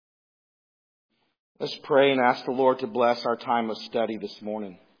Let's pray and ask the Lord to bless our time of study this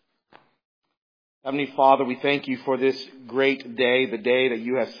morning. Heavenly Father, we thank you for this great day, the day that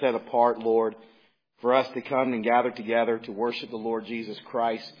you have set apart, Lord, for us to come and gather together to worship the Lord Jesus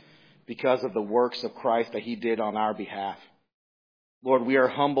Christ because of the works of Christ that He did on our behalf. Lord, we are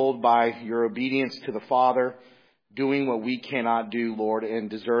humbled by your obedience to the Father, doing what we cannot do, Lord, and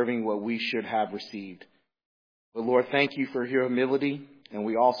deserving what we should have received. But Lord, thank you for your humility, and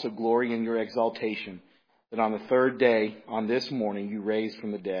we also glory in your exaltation, that on the third day, on this morning, you raised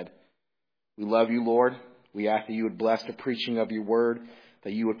from the dead. We love you, Lord. We ask that you would bless the preaching of your word,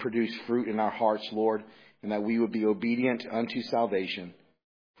 that you would produce fruit in our hearts, Lord, and that we would be obedient unto salvation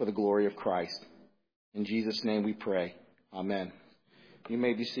for the glory of Christ. In Jesus' name we pray. Amen. You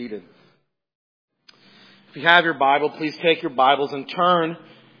may be seated. If you have your Bible, please take your Bibles and turn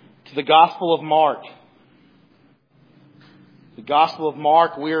to the Gospel of Mark. The Gospel of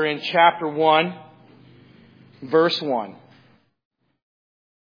Mark, we're in chapter 1, verse 1.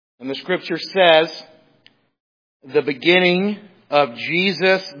 And the scripture says, the beginning of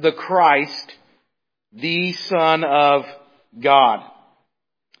Jesus the Christ, the Son of God.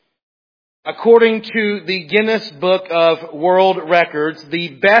 According to the Guinness Book of World Records, the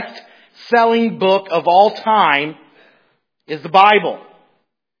best-selling book of all time is the Bible.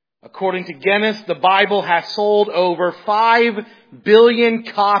 According to Guinness, the Bible has sold over 5 billion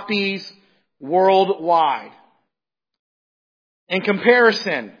copies worldwide. In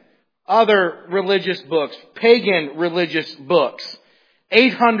comparison, other religious books, pagan religious books,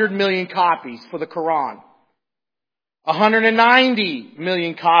 800 million copies for the Quran, 190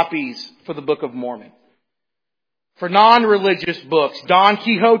 million copies for the Book of Mormon. For non-religious books, Don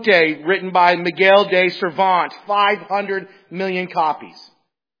Quixote, written by Miguel de Cervantes, 500 million copies.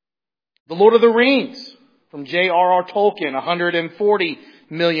 The Lord of the Rings, from J.R.R. Tolkien, 140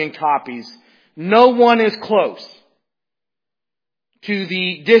 million copies. No one is close to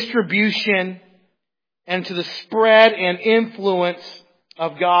the distribution and to the spread and influence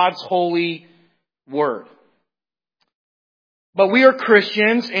of God's holy word. But we are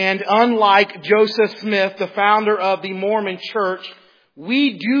Christians, and unlike Joseph Smith, the founder of the Mormon Church,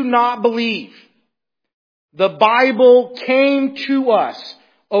 we do not believe the Bible came to us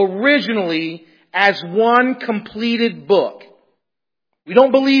originally as one completed book. We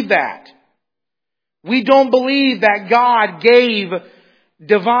don't believe that. We don't believe that God gave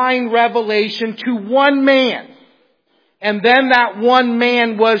divine revelation to one man, and then that one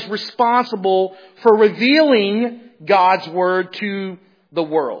man was responsible for revealing God's word to the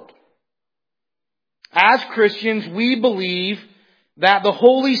world. As Christians, we believe that the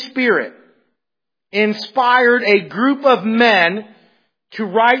Holy Spirit inspired a group of men to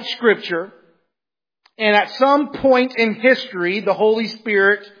write Scripture, and at some point in history, the Holy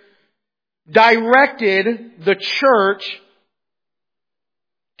Spirit directed the church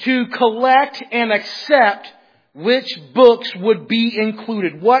to collect and accept which books would be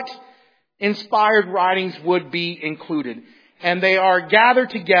included, what inspired writings would be included. And they are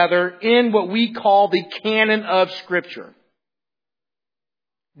gathered together in what we call the canon of Scripture.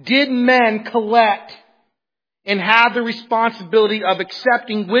 Did men collect and have the responsibility of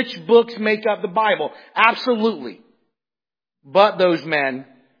accepting which books make up the Bible? Absolutely. But those men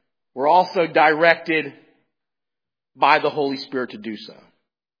were also directed by the Holy Spirit to do so.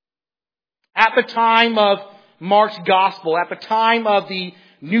 At the time of Mark's Gospel, at the time of the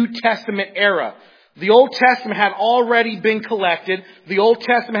New Testament era, the Old Testament had already been collected. The Old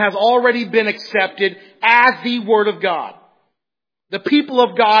Testament has already been accepted as the Word of God. The people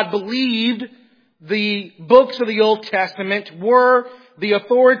of God believed the books of the Old Testament were the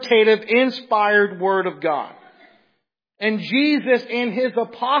authoritative, inspired Word of God. And Jesus and His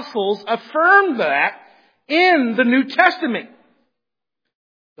apostles affirmed that in the New Testament.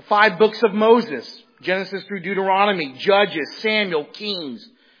 The 5 books of Moses, Genesis through Deuteronomy, Judges, Samuel, Kings,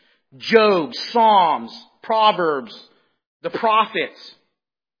 Job, Psalms, Proverbs, the prophets.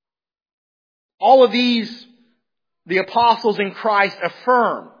 All of these, the apostles in Christ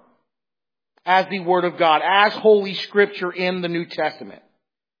affirm as the Word of God, as Holy Scripture in the New Testament.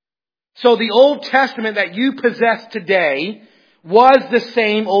 So the Old Testament that you possess today was the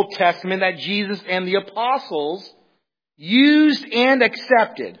same Old Testament that Jesus and the apostles used and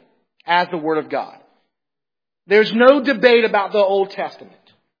accepted as the Word of God. There's no debate about the Old Testament.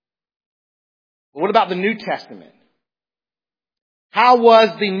 But what about the New Testament? How was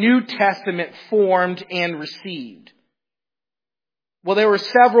the New Testament formed and received? Well, there were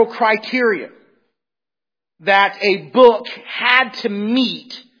several criteria that a book had to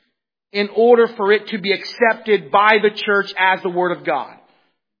meet in order for it to be accepted by the church as the Word of God.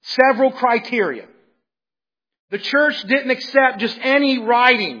 Several criteria. The church didn't accept just any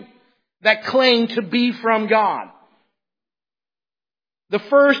writing that claimed to be from God. The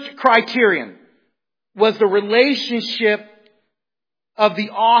first criterion was the relationship of the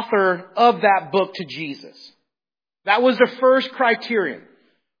author of that book to Jesus. That was the first criterion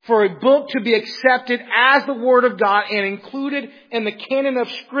for a book to be accepted as the Word of God and included in the canon of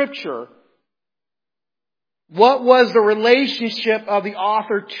Scripture. What was the relationship of the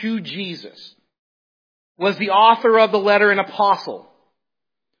author to Jesus? Was the author of the letter an apostle?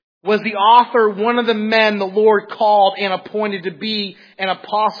 Was the author one of the men the Lord called and appointed to be an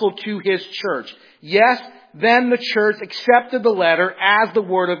apostle to His church? Yes, then the church accepted the letter as the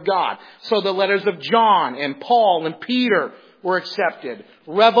Word of God. So the letters of John and Paul and Peter were accepted.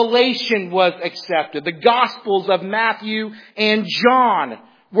 Revelation was accepted. The Gospels of Matthew and John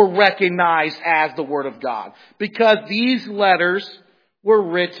were recognized as the Word of God, because these letters were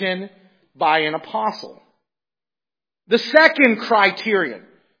written by an apostle. The second criterion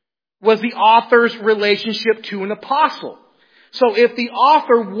was the author's relationship to an apostle. So if the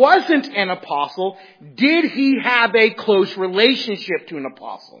author wasn't an apostle, did he have a close relationship to an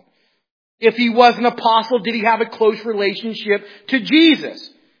apostle? If he was an apostle, did he have a close relationship to Jesus?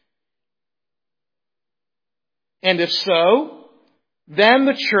 And if so, then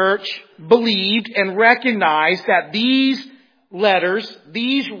the church believed and recognized that these letters,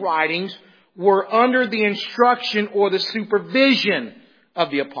 these writings, were under the instruction or the supervision of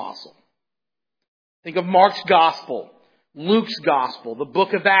the apostle. Think of Mark's Gospel, Luke's Gospel, the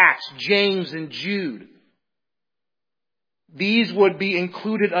book of Acts, James and Jude. These would be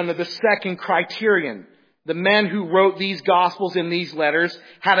included under the second criterion. The men who wrote these Gospels and these letters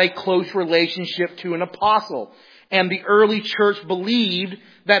had a close relationship to an apostle. And the early church believed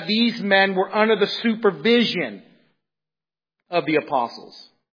that these men were under the supervision of the apostles.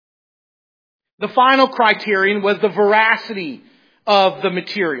 The final criterion was the veracity of the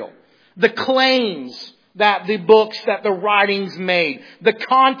material. The claims that the books, that the writings made. The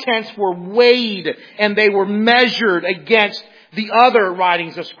contents were weighed and they were measured against the other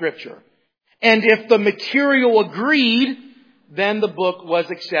writings of Scripture. And if the material agreed, then the book was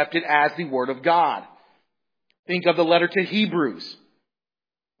accepted as the Word of God. Think of the letter to Hebrews.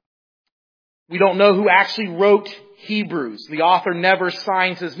 We don't know who actually wrote Hebrews. The author never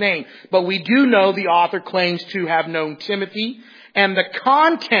signs his name. But we do know the author claims to have known Timothy. And the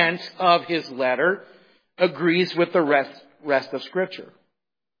content of his letter agrees with the rest of Scripture.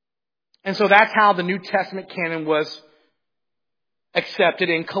 And so that's how the New Testament canon was accepted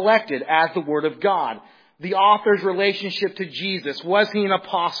and collected as the Word of God. The author's relationship to Jesus. Was he an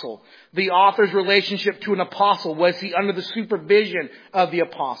apostle? The author's relationship to an apostle. Was he under the supervision of the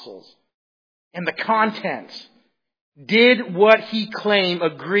apostles? And the contents. Did what he claimed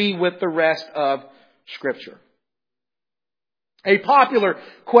agree with the rest of Scripture? A popular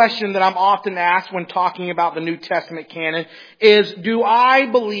question that I'm often asked when talking about the New Testament canon is, do I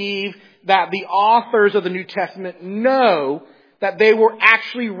believe that the authors of the New Testament know that they were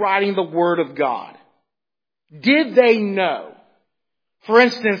actually writing the Word of God? Did they know? For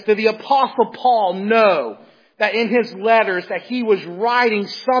instance, did the Apostle Paul know that in his letters that he was writing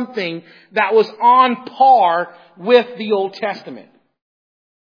something that was on par with the Old Testament?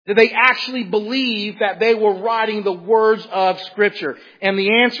 Did they actually believe that they were writing the words of Scripture? And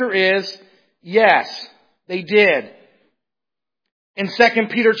the answer is yes, they did. In 2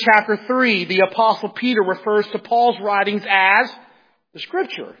 Peter chapter 3, the Apostle Peter refers to Paul's writings as the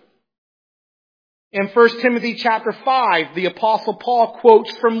Scripture. In 1 Timothy chapter 5, the Apostle Paul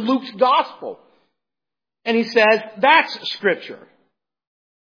quotes from Luke's Gospel. And he says, that's Scripture.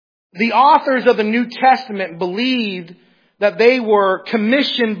 The authors of the New Testament believed that they were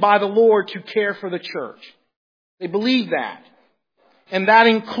commissioned by the Lord to care for the church. They believed that. And that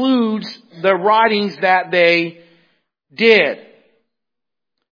includes the writings that they did.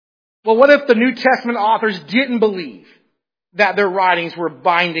 Well, what if the New Testament authors didn't believe that their writings were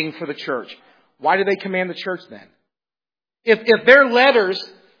binding for the church? Why did they command the church then? If their letters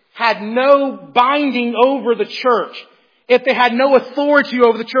had no binding over the church, if they had no authority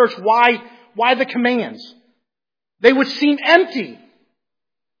over the church, why the commands? They would seem empty.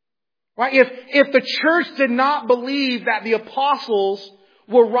 Right? If the church did not believe that the apostles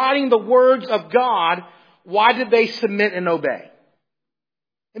were writing the words of God, why did they submit and obey?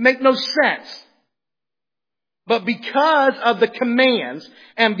 It makes no sense. But because of the commands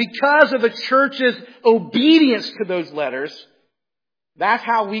and because of the church's obedience to those letters, that's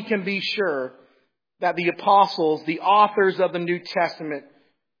how we can be sure that the apostles, the authors of the New Testament,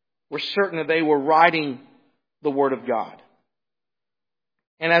 were certain that they were writing the Word of God.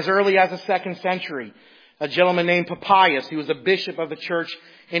 And as early as the 2nd century, a gentleman named Papias. He was a bishop of the church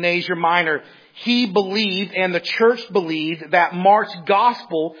in Asia Minor. He believed, and the church believed, that Mark's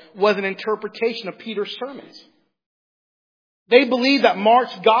gospel was an interpretation of Peter's sermons. They believed that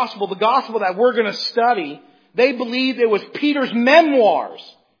Mark's gospel, the gospel that we're going to study, they believed it was Peter's memoirs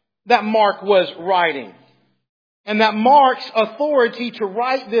that Mark was writing. And that Mark's authority to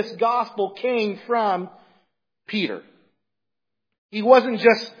write this gospel came from Peter. He wasn't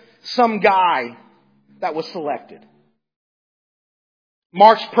just some guy that was selected.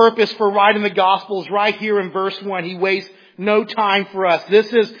 Mark's purpose for writing the gospel is right here in verse 1. He wastes no time for us.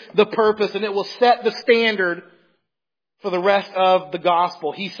 This is the purpose, and it will set the standard for the rest of the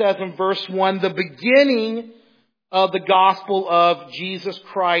gospel. He says in verse 1, the beginning of the gospel of Jesus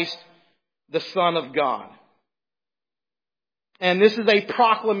Christ, the Son of God. And this is a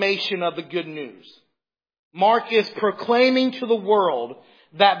proclamation of the good news. Mark is proclaiming to the world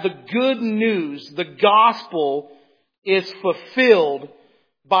that the good news, the gospel, is fulfilled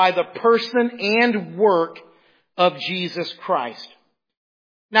by the person and work of Jesus Christ.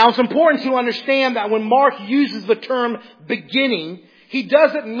 Now, it's important to understand that when Mark uses the term beginning, he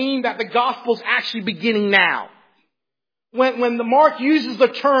doesn't mean that the gospel is actually beginning now. When Mark uses the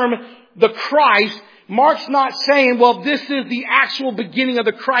term the Christ, Mark's not saying, well, this is the actual beginning of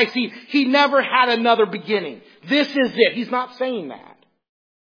the Christ. He never had another beginning. This is it. He's not saying that.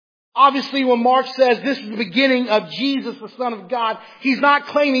 Obviously, when Mark says this is the beginning of Jesus, the Son of God, he's not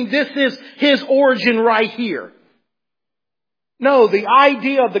claiming this is his origin right here. No, the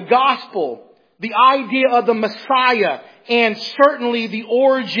idea of the gospel, the idea of the Messiah, and certainly the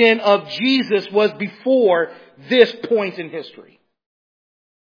origin of Jesus was before this point in history.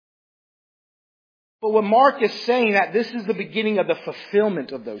 But what Mark is saying, that this is the beginning of the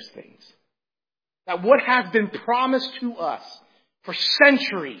fulfillment of those things. That what has been promised to us for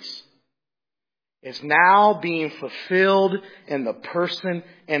centuries is now being fulfilled in the person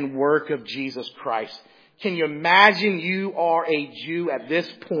and work of Jesus Christ. Can you imagine you are a Jew at this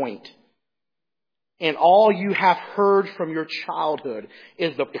point, and all you have heard from your childhood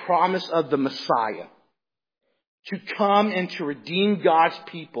is the promise of the Messiah to come and to redeem God's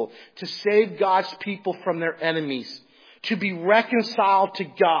people, to save God's people from their enemies, to be reconciled to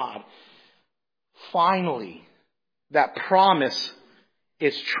God. Finally, that promise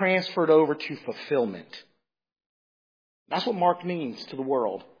is transferred over to fulfillment. That's what Mark means to the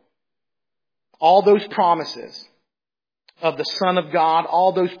world. All those promises of the Son of God,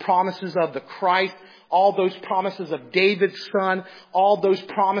 all those promises of the Christ, all those promises of David's son, all those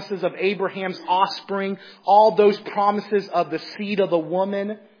promises of Abraham's offspring, all those promises of the seed of the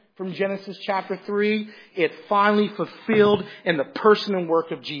woman from Genesis chapter 3, it finally fulfilled in the person and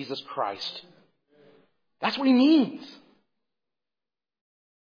work of Jesus Christ. That's what he means.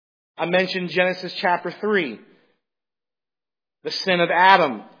 I mentioned Genesis chapter 3. The sin of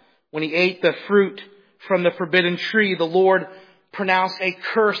Adam. When he ate the fruit from the forbidden tree, the Lord pronounced a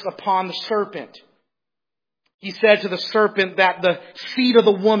curse upon the serpent. He said to the serpent that the seed of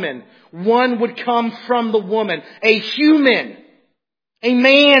the woman, one would come from the woman, a human, a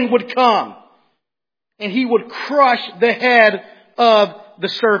man would come, and he would crush the head of the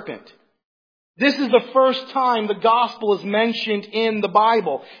serpent. This is the first time the gospel is mentioned in the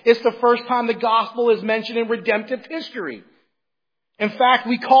Bible. It's the first time the gospel is mentioned in redemptive history. In fact,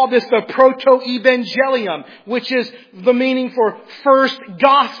 we call this the proto-evangelium, which is the meaning for first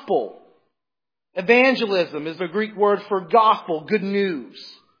gospel. Evangelism is the Greek word for gospel, good news.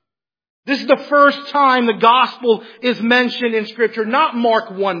 This is the first time the gospel is mentioned in Scripture, not Mark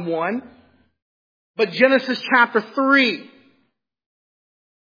 1:1, but Genesis chapter 3.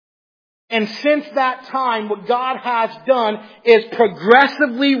 And since that time, what God has done is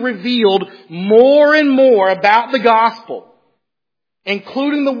progressively revealed more and more about the gospel,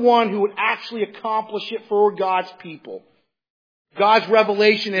 including the one who would actually accomplish it for God's people. God's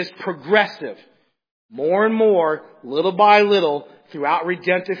revelation is progressive. More and more, little by little, throughout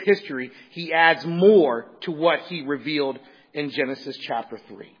redemptive history, he adds more to what he revealed in Genesis chapter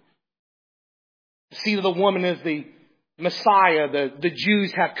 3. The seed of the woman is the Messiah. The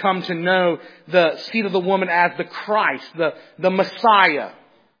Jews have come to know the seed of the woman as the Christ, the Messiah.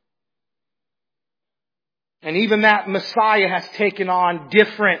 And even that Messiah has taken on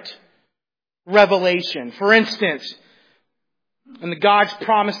different revelation. For instance, in God's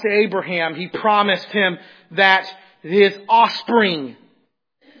promise to Abraham, he promised him that his offspring,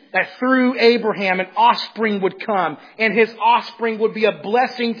 that through Abraham an offspring would come, and his offspring would be a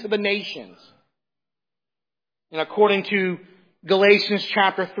blessing to the nations. And according to Galatians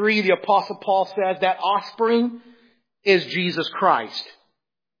chapter 3, the Apostle Paul says that offspring is Jesus Christ.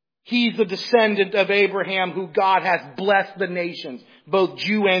 He's the descendant of Abraham who God has blessed the nations, both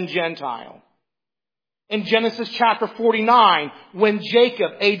Jew and Gentile. In Genesis chapter 49, when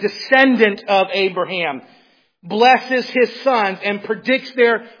Jacob, a descendant of Abraham, blesses his sons and predicts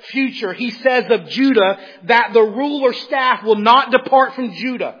their future, he says of Judah that the ruler staff will not depart from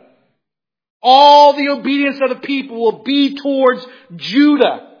Judah. All the obedience of the people will be towards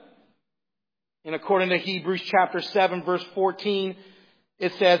Judah. And according to Hebrews chapter 7 verse 14,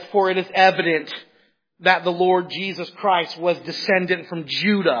 it says, "For it is evident that the Lord Jesus Christ was descendant from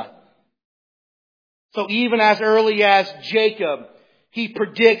Judah." So even as early as Jacob, he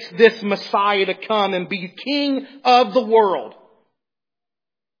predicts this Messiah to come and be king of the world.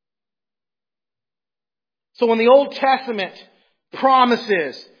 So when the Old Testament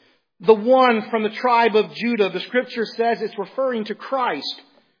promises the one from the tribe of Judah, the Scripture says it's referring to Christ.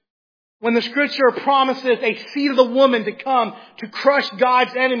 When the Scripture promises a seed of the woman to come to crush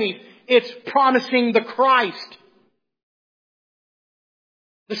God's enemies, it's promising the Christ.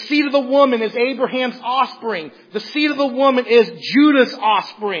 The seed of the woman is Abraham's offspring. The seed of the woman is Judah's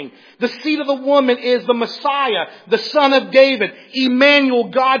offspring. The seed of the woman is the Messiah, the son of David, Emmanuel,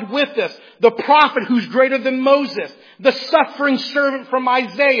 God with us, the prophet who's greater than Moses, the suffering servant from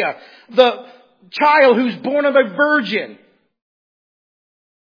Isaiah, the child who's born of a virgin,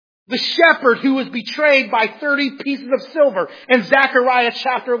 the shepherd who was betrayed by 30 pieces of silver in Zechariah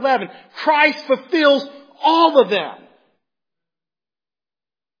chapter 11. Christ fulfills all of them.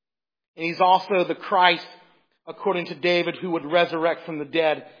 And He's also the Christ, according to David, who would resurrect from the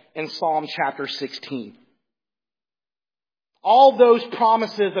dead in Psalm chapter 16. All those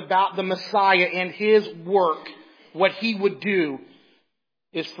promises about the Messiah and His work, what He would do,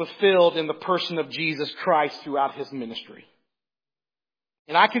 is fulfilled in the person of Jesus Christ throughout His ministry.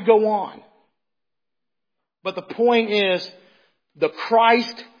 And I could go on. But the point is, the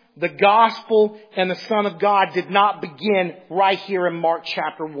Christ, the gospel, and the Son of God did not begin right here in Mark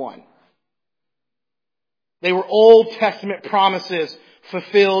chapter 1. They were Old Testament promises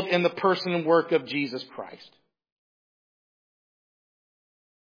fulfilled in the person and work of Jesus Christ.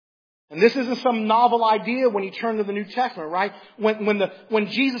 And this isn't some novel idea when you turn to the New Testament, right? When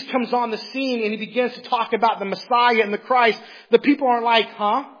Jesus comes on the scene and He begins to talk about the Messiah and the Christ, the people aren't like,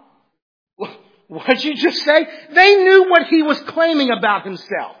 huh? What did you just say? They knew what He was claiming about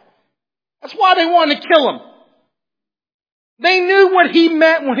Himself. That's why they wanted to kill Him. They knew what He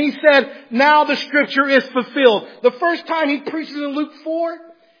meant when He said, now the Scripture is fulfilled. The first time He preaches in Luke 4,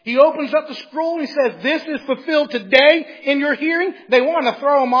 He opens up the scroll and He says, this is fulfilled today in your hearing. They wanted to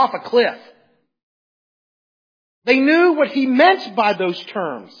throw Him off a cliff. They knew what He meant by those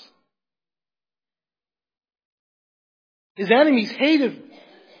terms. His enemies hated Him.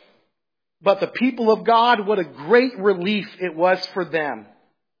 But the people of God, what a great relief it was for them.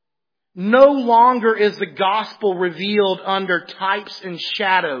 No longer is the gospel revealed under types and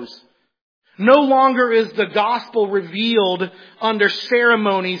shadows. No longer is the gospel revealed under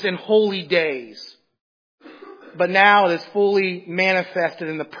ceremonies and holy days. But now it is fully manifested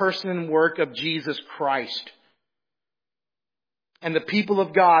in the person and work of Jesus Christ. And the people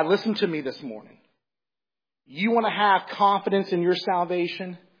of God, listen to me this morning. You want to have confidence in your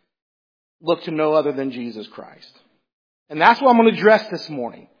salvation? Look to no other than Jesus Christ. And that's what I'm going to address this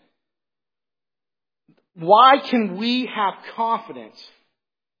morning. Why can we have confidence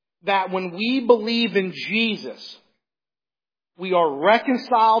that when we believe in Jesus, we are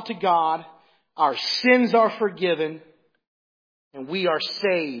reconciled to God, our sins are forgiven, and we are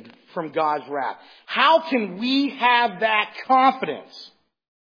saved from God's wrath? How can we have that confidence?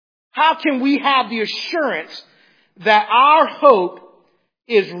 How can we have the assurance that our hope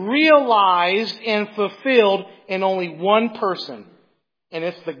is realized and fulfilled in only one person, and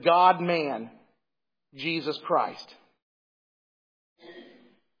it's the God-man, Jesus Christ?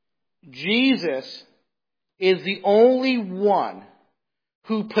 Jesus is the only one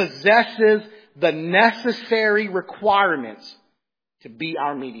who possesses the necessary requirements to be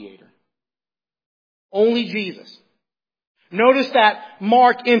our mediator. Only Jesus. Notice that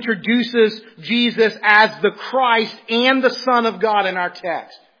Mark introduces Jesus as the Christ and the Son of God in our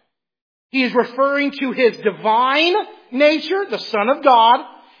text. He is referring to His divine nature, the Son of God,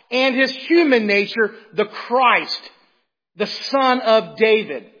 and His human nature, the Christ, the Son of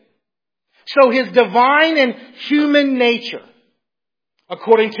David. So His divine and human nature,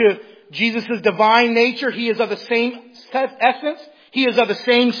 according to Jesus' divine nature, He is of the same essence. He is of the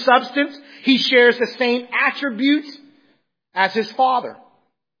same substance. He shares the same attributes as His Father.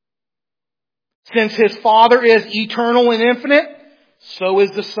 Since His Father is eternal and infinite, so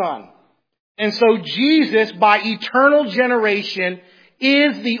is the Son. And so Jesus, by eternal generation,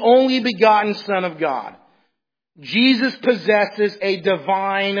 is the only begotten Son of God. Jesus possesses a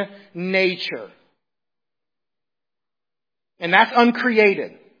divine nature. And that's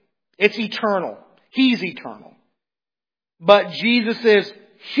uncreated. It's eternal. He's eternal. But Jesus'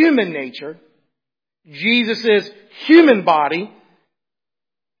 human nature, Jesus' human body,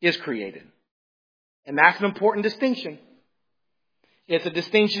 is created. And that's an important distinction. It's a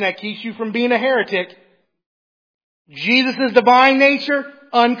distinction that keeps you from being a heretic. Jesus' divine nature,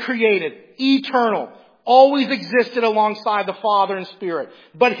 uncreated, eternal, always existed alongside the Father and Spirit.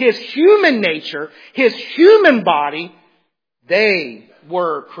 But His human nature, His human body, they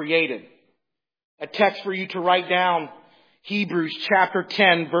were created. A text for you to write down, Hebrews chapter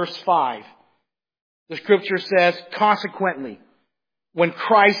 10, verse 5. The scripture says, consequently, when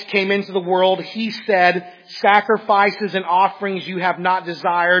Christ came into the world, He said, sacrifices and offerings you have not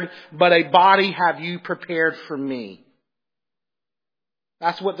desired, but a body have you prepared for me.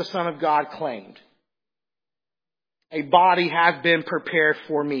 That's what the Son of God claimed. A body has been prepared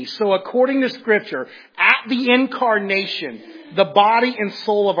for me. So according to Scripture, at the incarnation, the body and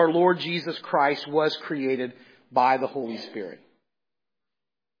soul of our Lord Jesus Christ was created by the Holy Spirit.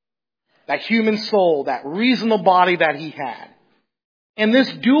 That human soul, that reasonable body that He had. And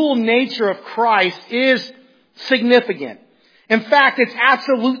this dual nature of Christ is significant. In fact, it's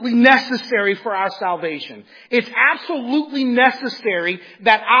absolutely necessary for our salvation. It's absolutely necessary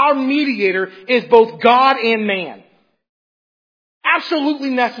that our mediator is both God and man.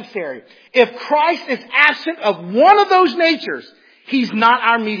 Absolutely necessary. If Christ is absent of one of those natures, He's not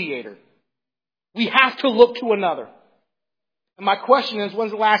our mediator. We have to look to another. And my question is,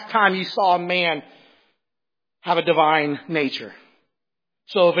 when's the last time you saw a man have a divine nature?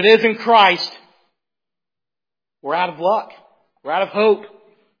 So if it isn't Christ, we're out of luck. We're out of hope.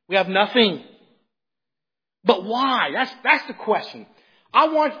 We have nothing. But why? That's the question. I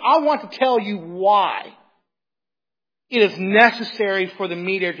want to tell you why it is necessary for the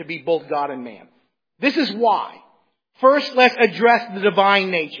mediator to be both God and man. This is why. First, let's address the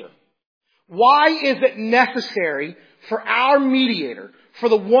divine nature. Why is it necessary for our mediator, for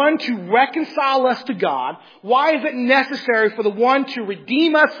the one to reconcile us to God? Why is it necessary for the one to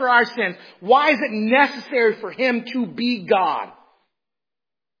redeem us for our sins? Why is it necessary for Him to be God?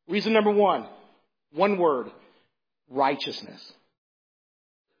 Reason number one word, righteousness.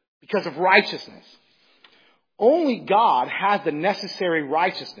 Because of righteousness. Only God has the necessary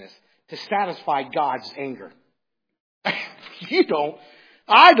righteousness to satisfy God's anger. You don't.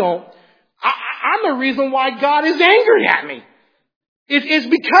 I don't. I'm the reason why God is angry at me. It's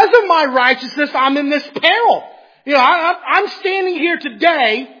because of my righteousness I'm in this peril. You know, I'm standing here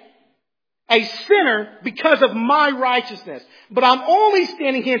today a sinner because of my righteousness. But I'm only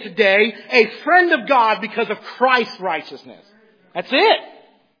standing here today a friend of God because of Christ's righteousness. That's it.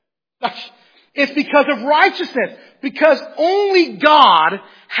 It's because of righteousness. Because only God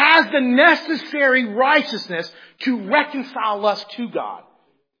has the necessary righteousness to reconcile us to God.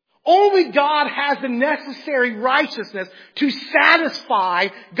 Only God has the necessary righteousness to satisfy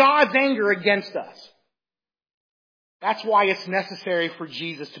God's anger against us. That's why it's necessary for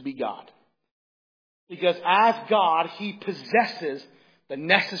Jesus to be God. Because as God, He possesses the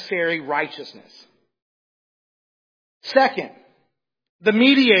necessary righteousness. Second, the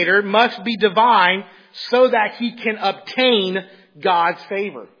mediator must be divine so that he can obtain God's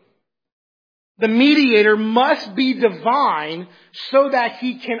favor. The mediator must be divine so that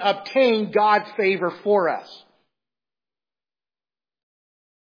he can obtain God's favor for us.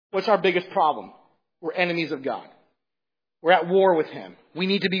 What's our biggest problem? We're enemies of God. We're at war with Him. We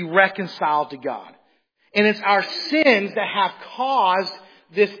need to be reconciled to God. And it's our sins that have caused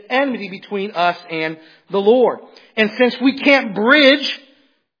this enmity between us and the Lord. And since we can't bridge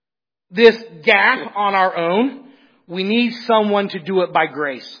this gap on our own, we need someone to do it by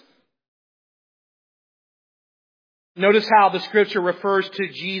grace. Notice how the scripture refers to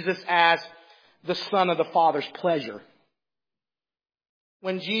Jesus as the Son of the Father's pleasure.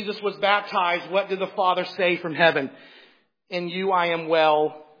 When Jesus was baptized, what did the Father say from heaven? In you I am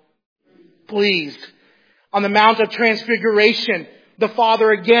well pleased. On the Mount of Transfiguration, the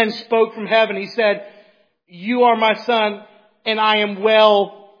Father again spoke from heaven. He said, you are my Son, and I am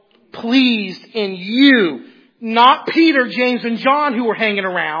well pleased in you. Not Peter, James, and John who were hanging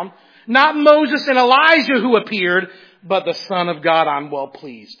around. Not Moses and Elijah who appeared, but the Son of God, I'm well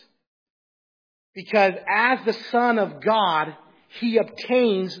pleased. Because as the Son of God, He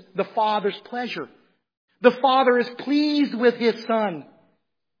obtains the Father's pleasure. The Father is pleased with His Son.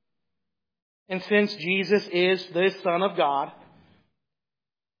 And since Jesus is the Son of God,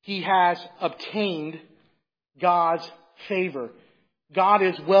 He has obtained God's favor. God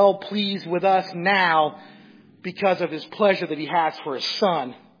is well pleased with us now because of His pleasure that He has for His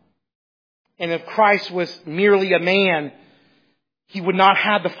Son. And if Christ was merely a man, He would not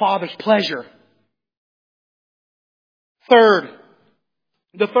have the Father's pleasure. Third,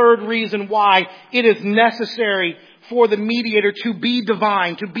 the third reason why it is necessary for the mediator to be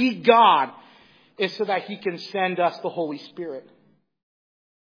divine, to be God, is so that He can send us the Holy Spirit,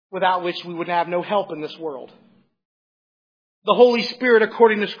 without which we would have no help in this world. The Holy Spirit,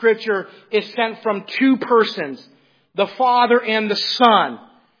 according to Scripture, is sent from two persons, the Father and the Son.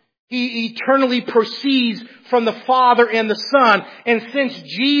 He eternally proceeds from the Father and the Son. And since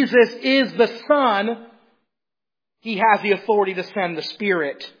Jesus is the Son, He has the authority to send the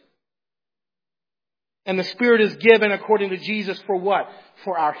Spirit. And the Spirit is given, according to Jesus, for what?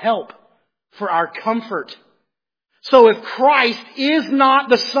 For our help, for our comfort. So if Christ is not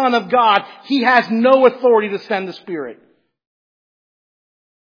the Son of God, He has no authority to send the Spirit.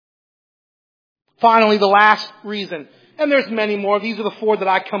 Finally, the last reason, and there's many more, these are the four that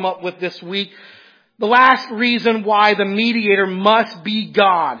I come up with this week. The last reason why the mediator must be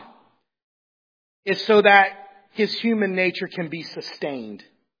God is so that His human nature can be sustained.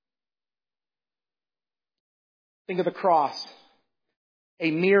 Think of the cross.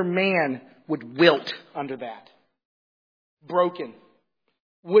 A mere man would wilt under that. Broken.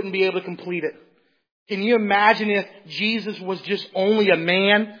 Wouldn't be able to complete it. Can you imagine if Jesus was just only a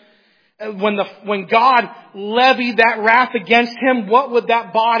man? When God levied that wrath against Him, what would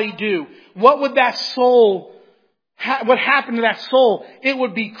that body do? What would that soul, what happened to that soul? It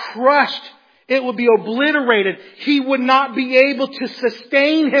would be crushed. It would be obliterated. He would not be able to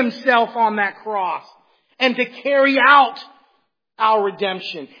sustain Himself on that cross and to carry out our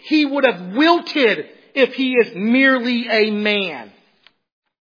redemption. He would have wilted if He is merely a man.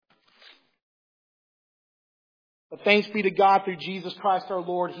 But thanks be to God through Jesus Christ our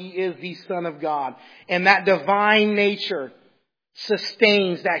Lord, He is the Son of God. And that divine nature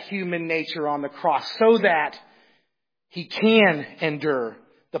sustains that human nature on the cross so that He can endure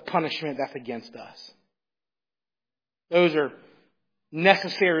the punishment that's against us. Those are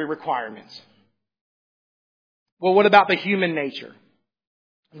necessary requirements. Well, what about the human nature?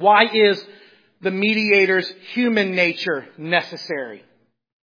 Why is the mediator's human nature necessary?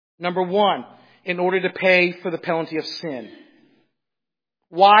 Number one, in order to pay for the penalty of sin.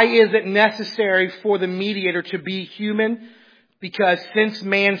 Why is it necessary for the mediator to be human? Because since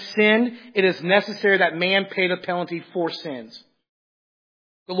man sinned, it is necessary that man pay the penalty for sins.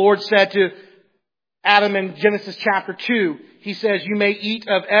 The Lord said to Adam in Genesis chapter 2, He says, "You may eat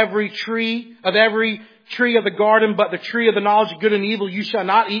of every tree of the garden, but the tree of the knowledge of good and evil you shall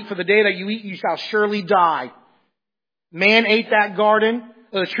not eat, for the day that you eat you shall surely die." Man ate that garden,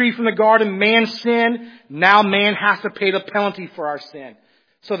 the tree from the garden, man sinned. Now man has to pay the penalty for our sin.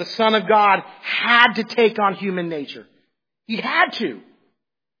 So the Son of God had to take on human nature. He had to,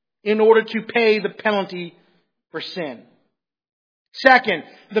 in order to pay the penalty for sin. Second,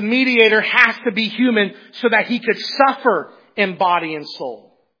 the mediator has to be human so that He could suffer in body and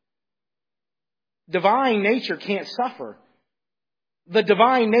soul. Divine nature can't suffer. The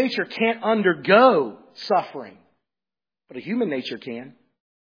divine nature can't undergo suffering. But a human nature can.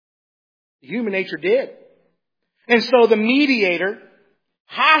 The human nature did. And so the mediator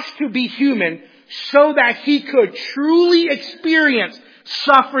has to be human so that He could truly experience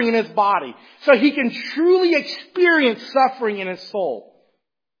suffering in His body. So He can truly experience suffering in His soul.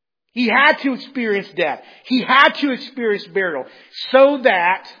 He had to experience death. He had to experience burial so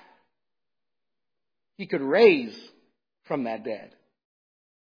that He could raise from that dead.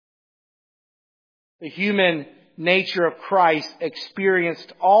 The human nature of Christ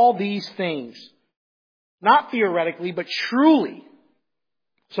experienced all these things, not theoretically, but truly.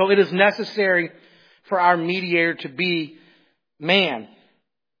 So it is necessary for our mediator to be man.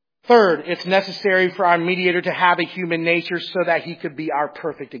 Third, it's necessary for our mediator to have a human nature so that He could be our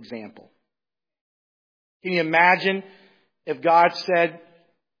perfect example. Can you imagine if God said,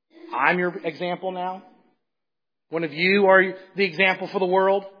 "I'm your example now"? One of you are the example for the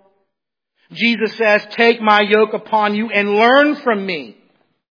world. Jesus says, "Take my yoke upon you and learn from me."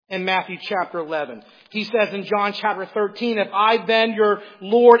 In Matthew chapter 11. He says in John chapter 13, "If I then, your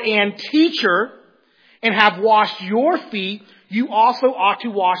Lord and teacher, and have washed your feet, you also ought to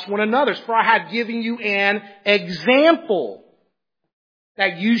wash one another's. For I have given you an example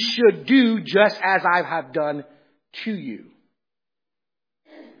that you should do just as I have done to you."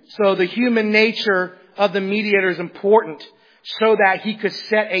 So the human nature of the mediator is important so that He could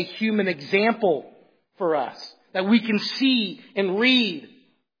set a human example for us that we can see and read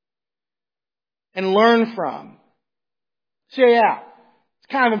and learn from. So yeah,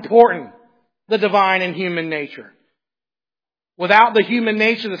 kind of important, the divine and human nature. Without the human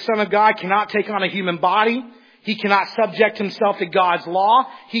nature, the Son of God cannot take on a human body. He cannot subject himself to God's law.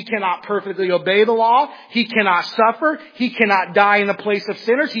 He cannot perfectly obey the law. He cannot suffer. He cannot die in the place of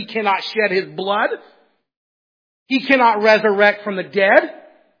sinners. He cannot shed his blood. He cannot resurrect from the dead.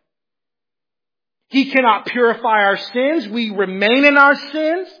 He cannot purify our sins. We remain in our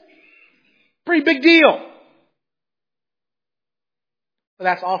sins. Pretty big deal. But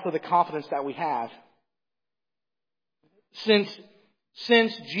that's also the confidence that we have.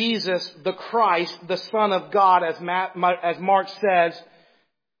 Since Jesus, the Christ, the Son of God, as Mark says,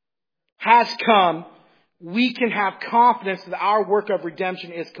 has come, we can have confidence that our work of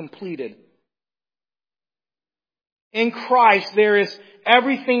redemption is completed. In Christ, there is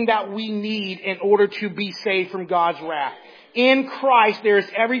everything that we need in order to be saved from God's wrath. In Christ, there is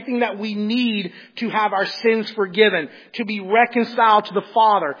everything that we need to have our sins forgiven, to be reconciled to the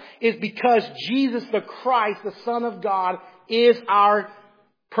Father. It's because Jesus, the Christ, the Son of God, is our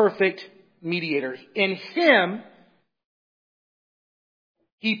perfect mediator. In Him,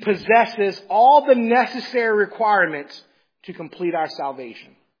 He possesses all the necessary requirements to complete our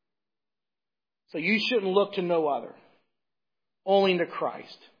salvation. So you shouldn't look to no other. Only to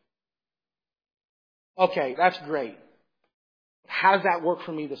Christ. Okay, that's great. How does that work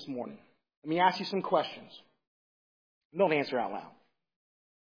for me this morning? Let me ask you some questions. Don't answer out loud.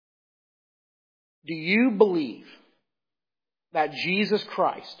 Do you believe that Jesus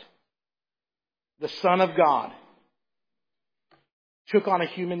Christ, the Son of God, took on a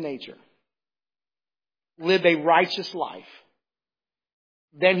human nature, lived a righteous life,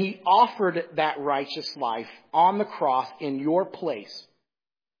 then He offered that righteous life on the cross in your place?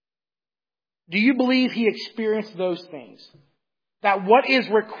 Do you believe He experienced those things? That what is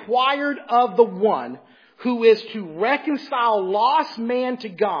required of the one who is to reconcile lost man to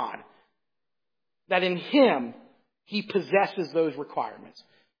God, that in Him He possesses those requirements?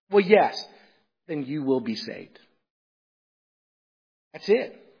 Well, yes, then you will be saved. That's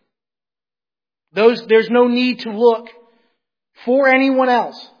it. There's no need to look for anyone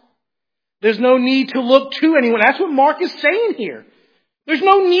else. There's no need to look to anyone. That's what Mark is saying here. There's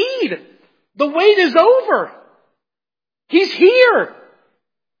no need. The wait is over. He's here.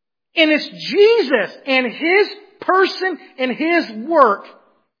 And it's Jesus and His person and His work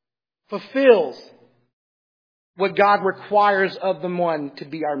fulfills what God requires of the one to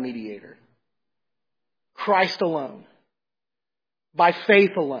be our mediator. Christ alone. By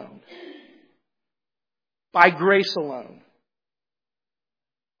faith alone. By grace alone.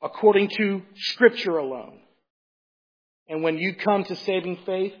 According to Scripture alone. And when you come to saving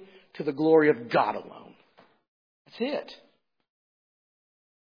faith, to the glory of God alone. That's it.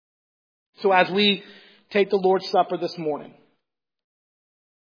 So as we take the Lord's Supper this morning,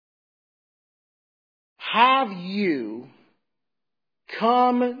 have you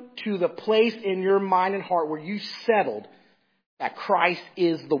come to the place in your mind and heart where you settled that Christ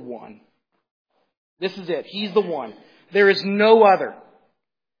is the one? This is it. He's the one. There is no other.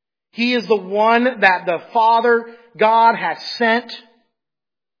 He is the one that the Father God has sent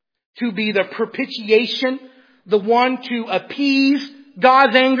to be the propitiation, the one to appease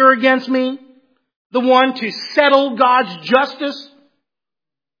God's anger against me, the one to settle God's justice,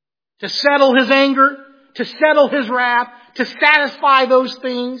 to settle His anger, to settle His wrath, to satisfy those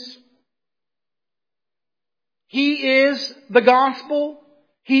things. He is the gospel.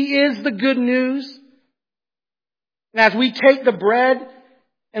 He is the good news. And as we take the bread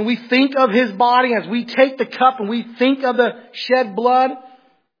and we think of His body, as we take the cup and we think of the shed blood,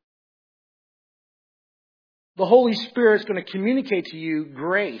 the Holy Spirit is going to communicate to you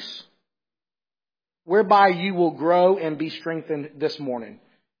grace, whereby you will grow and be strengthened this morning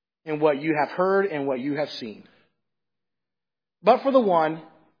in what you have heard and what you have seen. But for the one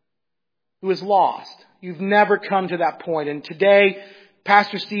who is lost, you've never come to that point. And today,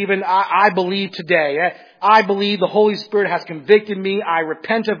 Pastor Stephen, I believe today, I believe the Holy Spirit has convicted me. I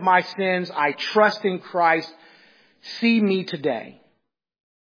repent of my sins. I trust in Christ. See me today.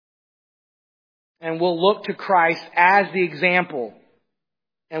 And we'll look to Christ as the example,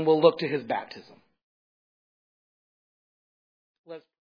 and we'll look to His baptism.